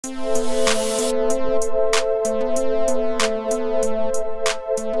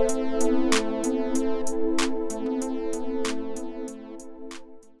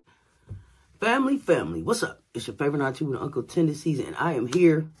Family, what's up? It's your favorite auntie with Uncle Tendencies, and I am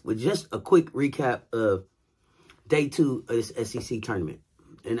here with just a quick recap of day 2 of this SEC tournament.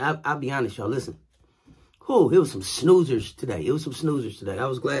 And I'll be honest, y'all, listen. It was some snoozers today. I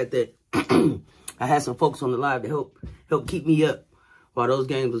was glad that I had some folks on the live to help keep me up while those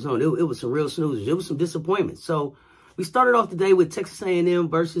games was on. It was some real snoozers. It was some disappointments. So we started off the day with Texas A&M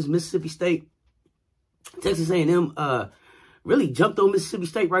versus Mississippi State. Texas A&M really jumped on Mississippi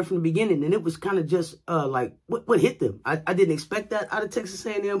State right from the beginning, and it was kind of just like what hit them. I didn't expect that out of Texas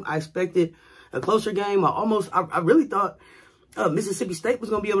A&M. I expected a closer game. I really thought Mississippi State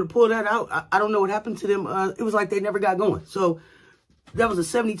was going to be able to pull that out. I don't know what happened to them. It was like they never got going. So that was a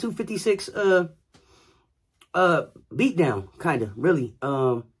 72-56 beatdown, kind of, really.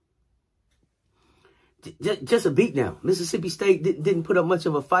 Just a beatdown. Mississippi State didn't put up much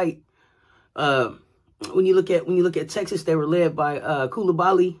of a fight. When you look at Texas, they were led by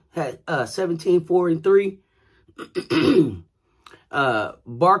Coulibaly, had 17, 4, and 3.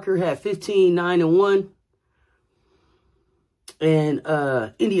 Barker had 15, 9, and 1. And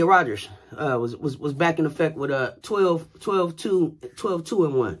India Rogers was back in effect with 12, 2,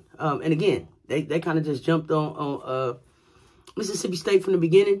 and 1. And again, they kind of just jumped on Mississippi State from the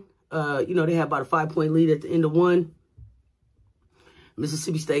beginning. They had about a 5-point lead at the end of 1.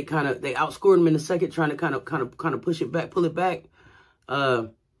 Mississippi State they outscored them in the second, trying to kind of push it back, pull it back.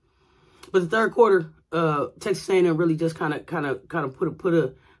 But the third quarter, Texas A&M really just kind of put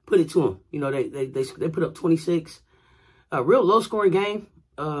it to them. They put up 26. A real low scoring game.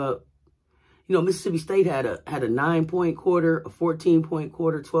 Mississippi State had a 9-point quarter, a 14-point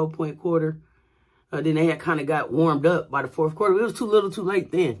quarter, 12-point quarter. Then they had kind of got warmed up by the fourth quarter. It was too little, too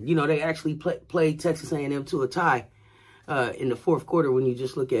late. Then they actually played Texas A&M to a tie. In the fourth quarter, when you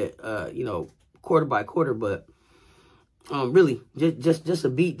just look at, quarter by quarter, but really just a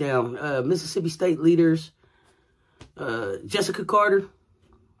beat down. Mississippi State leaders, Jessica Carter,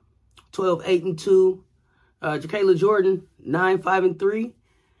 12, 8, and 2. Jacayla Jordan, 9, 5, and 3.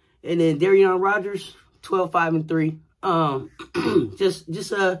 And then Darian Rogers, 12, 5, and 3.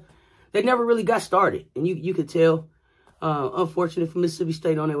 They never really got started. And you could tell. Unfortunate for Mississippi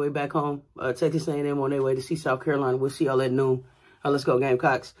State on their way back home. Texas A&M on their way to see South Carolina. We'll see y'all at noon. Let's go,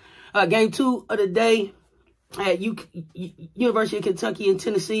 Gamecocks. Game 2 of the day at University of Kentucky and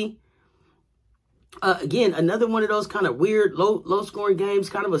Tennessee. Again, another one of those kind of weird, low-scoring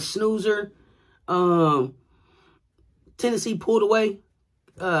games, kind of a snoozer. Tennessee pulled away,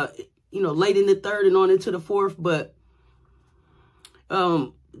 late in the third and on into the fourth. But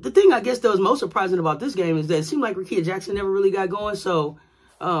the thing I guess that was most surprising about this game is that it seemed like Rickea Jackson never really got going. So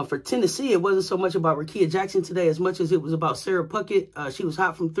for Tennessee, it wasn't so much about Rickea Jackson today as much as it was about Sarah Puckett. She was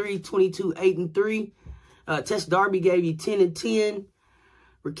hot from 3, 22, 8, and 3. Tess Darby gave you 10 and 10.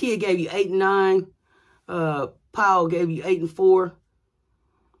 Rickea gave you 8 and 9. Powell gave you 8 and 4.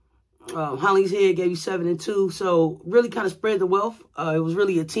 Hollingshead gave you 7 and 2. So really kind of spread the wealth. It was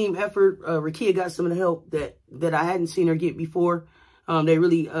really a team effort. Rickea got some of the help that I hadn't seen her get before. They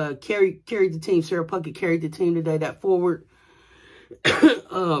really carried the team. Sarah Puckett carried the team today. That forward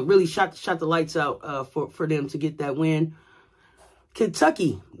really shot the lights out for them to get that win.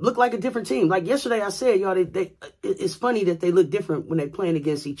 Kentucky looked like a different team. Like yesterday I said, y'all, it's funny that they look different when they're playing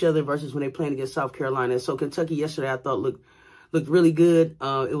against each other versus when they're playing against South Carolina. So Kentucky yesterday I thought looked really good.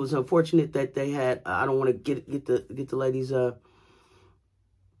 It was unfortunate that they had, I don't want to get the ladies, let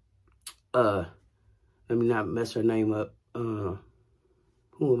me not mess her name up.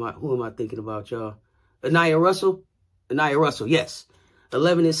 Who am I thinking about, y'all? Anaya Russell, yes.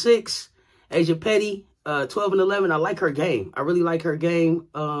 11 and 6. Asia Petty, 12 and 11. I like her game. I really like her game.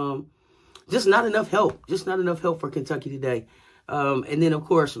 Just not enough help. For Kentucky today. And then, of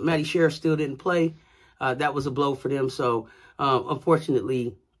course, Maddie Sheriff still didn't play. That was a blow for them. So,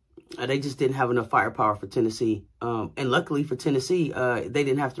 unfortunately, they just didn't have enough firepower for Tennessee. And luckily for Tennessee, they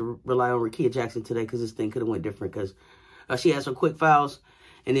didn't have to rely on Rickea Jackson today because this thing could have went different because she had some quick fouls.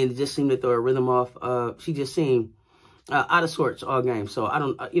 And then it just seemed to throw her rhythm off. She just seemed out of sorts all game. So I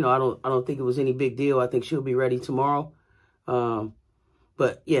don't think it was any big deal. I think she'll be ready tomorrow.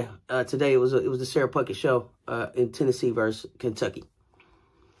 But yeah, today it was the Sarah Puckett show in Tennessee versus Kentucky.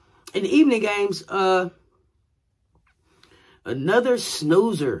 In the evening games, another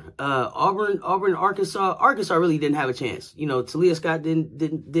snoozer. Auburn, Arkansas. Arkansas really didn't have a chance. Talia Scott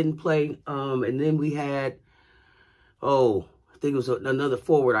didn't play. And then we had, I think it was another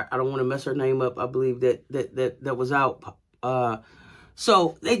forward. I don't want to mess her name up. I believe that was out.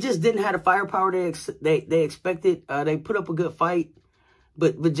 So they just didn't have the firepower they expected. They put up a good fight,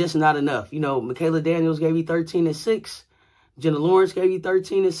 but just not enough. You know, Michaela Daniels gave you 13 and 6. Jenna Lawrence gave you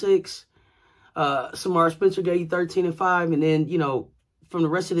 13 and 6. Samara Spencer gave you 13 and 5. And then, you know, from the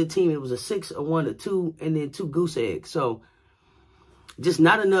rest of the team, it was a 6, a 1, a 2, and then 2 goose eggs. So just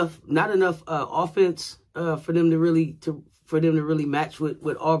not enough offense for them to really match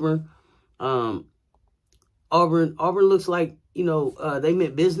with Auburn. Auburn looks like, you know, they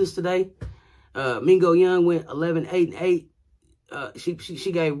meant business today. Mingo Young went 11-8-8.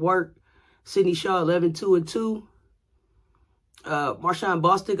 She gave work. Sydney Shaw 11-2-2. Marshawn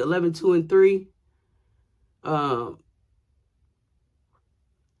Bostic 11-2-3. And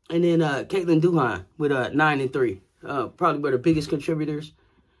then Caitlin Duhan with 9-3. Probably were the biggest contributors.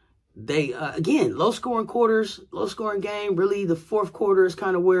 They again, low scoring quarters, low scoring game. Really, the fourth quarter is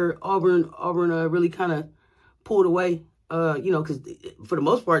kind of where Auburn really kind of pulled away. You know, because for the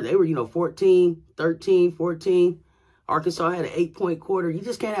most part they were, you know, 14, 13, 14. Arkansas had an 8-point quarter. You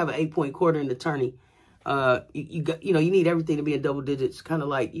just can't have an 8-point quarter in the tourney. You need everything to be in double digits. Kind of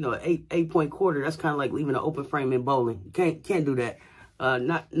like, you know, an 8-point quarter. That's kind of like leaving an open frame in bowling. You can't do that.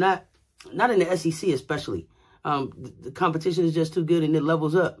 Not in the SEC especially. The competition is just too good, and it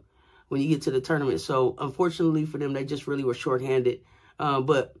levels up when you get to the tournament. So unfortunately for them, they just really were shorthanded.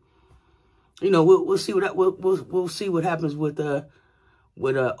 But you know, we'll see we'll see what happens with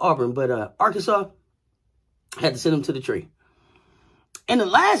Auburn. But Arkansas had to send them to the tree. And the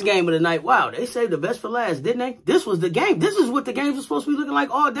last game of the night, wow, they saved the best for last, didn't they? This was the game. This is what the games were supposed to be looking like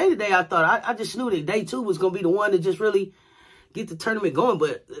all day today, I thought. I just knew that day 2 was going to be the one to just really get the tournament going,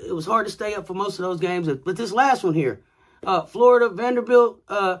 but it was hard to stay up for most of those games. But this last one here, Florida, Vanderbilt,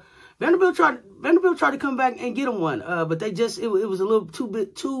 Vanderbilt tried to come back and get them one, but they just it was a little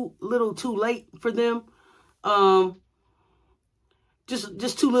too late for them.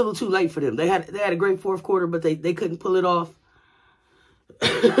 Just too little too late for them. They had a great fourth quarter, but they couldn't pull it off.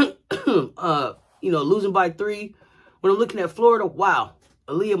 You know, losing by 3. When I'm looking at Florida, wow,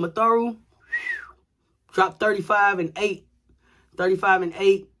 Aaliyah Matharu dropped 35 and 8. 35 and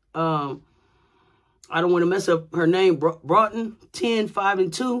 8. I don't want to mess up her name. Broughton 10, 5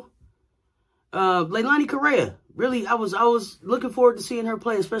 and 2. Leilani Correa. Really, I was looking forward to seeing her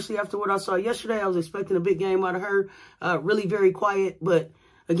play, especially after what I saw yesterday. I was expecting a big game out of her. Really very quiet, but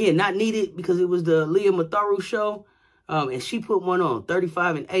again, not needed because it was the Leah Matharu show. And she put one on,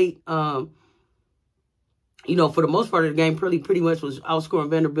 35 and 8. You know, for the most part of the game, pretty much was outscoring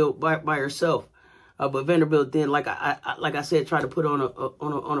Vanderbilt by herself. But Vanderbilt then, like I said, tried to put on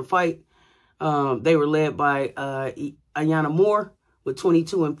a fight. They were led by Ayanna Moore with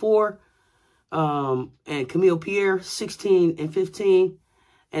 22 and 4. And Camille Pierre, 16 and 15.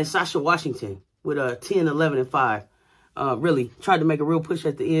 And Sasha Washington with 10, 11 and 5. Really tried to make a real push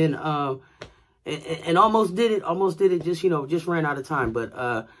at the end. And almost did it. Just ran out of time.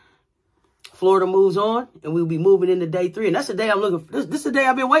 But Florida moves on, and we'll be moving into day 3. And that's the day I'm looking for. This is the day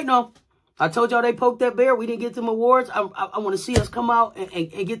I've been waiting on. I told y'all they poked that bear. We didn't get them awards. I want to see us come out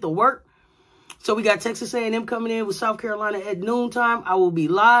and get the work. So we got Texas A&M coming in with South Carolina at noontime. I will be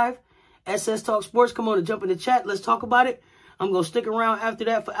live at Cess Talks Sports. Come on and jump in the chat. Let's talk about it. I'm going to stick around after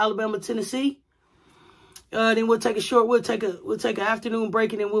that for Alabama, Tennessee. Then we'll take an afternoon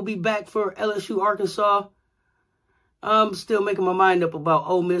break, and then we'll be back for LSU, Arkansas. I'm still making my mind up about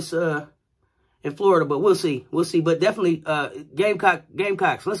Ole Miss in Florida, but we'll see. But definitely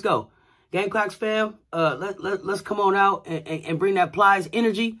Gamecocks. Let's go. Gamecocks fam, let's come on out and bring that Plies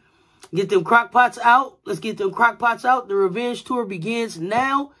energy. Get them crock pots out. Let's get them crock pots out. The revenge tour begins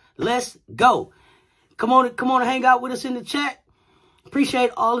now. Let's go. Come on and hang out with us in the chat.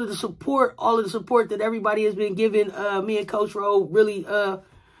 Appreciate all of the support that everybody has been giving me and Coach Ro. Really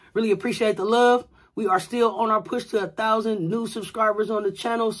appreciate the love. We are still on our push to 1,000 new subscribers on the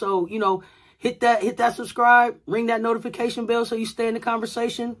channel. So, you know, hit that subscribe, ring that notification bell so you stay in the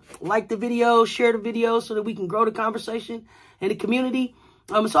conversation. Like the video, share the video so that we can grow the conversation and the community.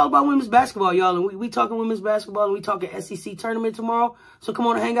 It's all about women's basketball, y'all. And we talking women's basketball, and we talking SEC tournament tomorrow. So come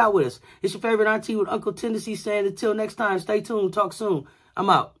on and hang out with us. It's your favorite auntie with Uncle Tendency saying until next time, stay tuned, talk soon. I'm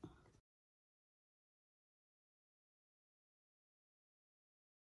out.